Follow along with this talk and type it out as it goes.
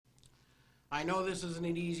I know this isn't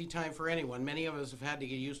an easy time for anyone. Many of us have had to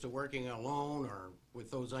get used to working alone or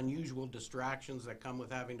with those unusual distractions that come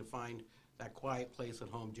with having to find that quiet place at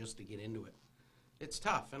home just to get into it. It's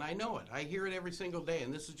tough, and I know it. I hear it every single day,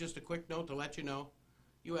 and this is just a quick note to let you know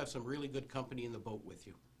you have some really good company in the boat with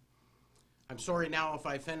you. I'm sorry now if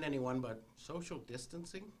I offend anyone, but social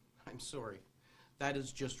distancing? I'm sorry. That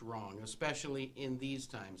is just wrong, especially in these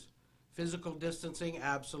times. Physical distancing,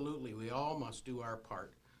 absolutely. We all must do our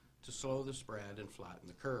part to slow the spread and flatten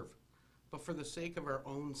the curve. But for the sake of our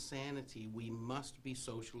own sanity, we must be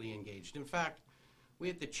socially engaged. In fact, we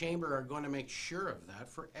at the Chamber are going to make sure of that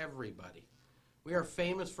for everybody. We are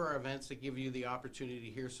famous for our events that give you the opportunity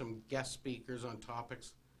to hear some guest speakers on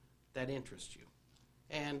topics that interest you.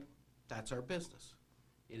 And that's our business.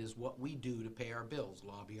 It is what we do to pay our bills,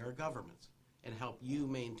 lobby our governments, and help you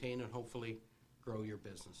maintain and hopefully grow your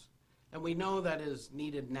business. And we know that is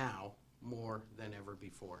needed now more than ever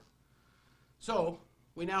before. So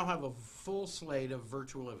we now have a full slate of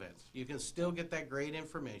virtual events. You can still get that great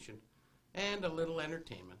information and a little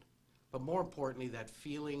entertainment, but more importantly, that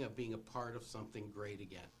feeling of being a part of something great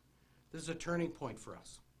again. This is a turning point for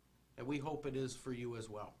us, and we hope it is for you as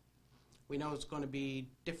well. We know it's going to be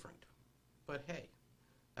different, but hey,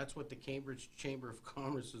 that's what the Cambridge Chamber of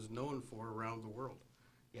Commerce is known for around the world.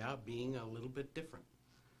 Yeah, being a little bit different.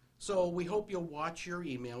 So we hope you'll watch your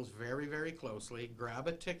emails very, very closely, grab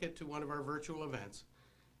a ticket to one of our virtual events,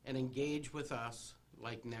 and engage with us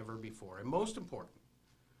like never before. And most important,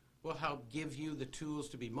 we'll help give you the tools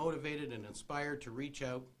to be motivated and inspired to reach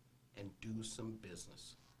out and do some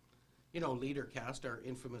business. You know, LeaderCast, our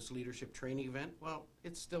infamous leadership training event, well,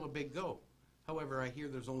 it's still a big go. However, I hear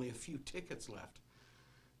there's only a few tickets left.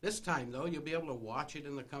 This time, though, you'll be able to watch it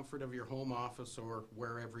in the comfort of your home office or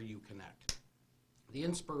wherever you connect. The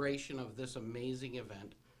inspiration of this amazing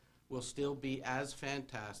event will still be as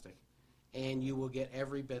fantastic, and you will get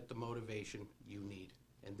every bit the motivation you need.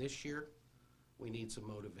 And this year, we need some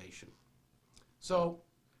motivation. So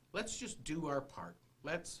let's just do our part.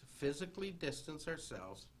 Let's physically distance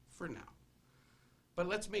ourselves for now. But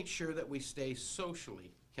let's make sure that we stay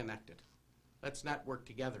socially connected. Let's network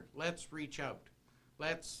together. Let's reach out.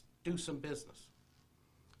 Let's do some business.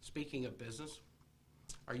 Speaking of business,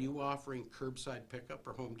 are you offering curbside pickup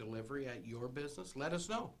or home delivery at your business? Let us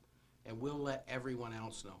know, and we'll let everyone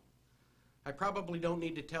else know. I probably don't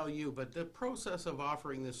need to tell you, but the process of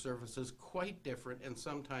offering this service is quite different and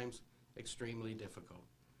sometimes extremely difficult.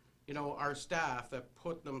 You know, our staff that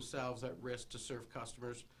put themselves at risk to serve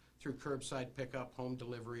customers through curbside pickup, home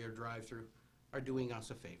delivery, or drive-through are doing us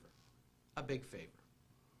a favor, a big favor.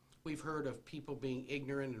 We've heard of people being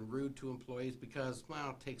ignorant and rude to employees because,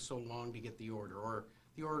 well, it takes so long to get the order, or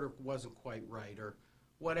the order wasn't quite right, or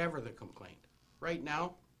whatever the complaint. Right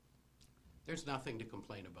now, there's nothing to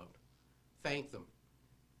complain about. Thank them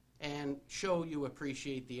and show you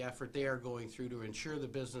appreciate the effort they are going through to ensure the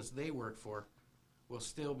business they work for will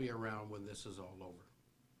still be around when this is all over.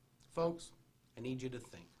 Folks, I need you to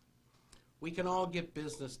think. We can all get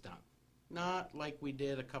business done, not like we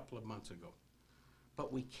did a couple of months ago,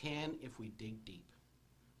 but we can if we dig deep.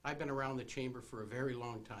 I've been around the Chamber for a very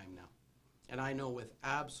long time now, and I know with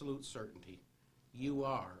absolute certainty you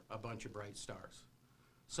are a bunch of bright stars.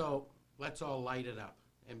 So let's all light it up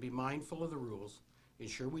and be mindful of the rules.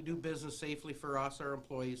 Ensure we do business safely for us, our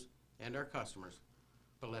employees, and our customers,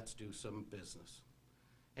 but let's do some business.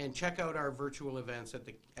 And check out our virtual events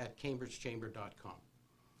at cambridgechamber.com.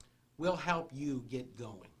 We'll help you get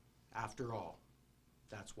going. After all,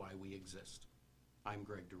 that's why we exist. I'm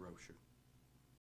Greg DeRocher.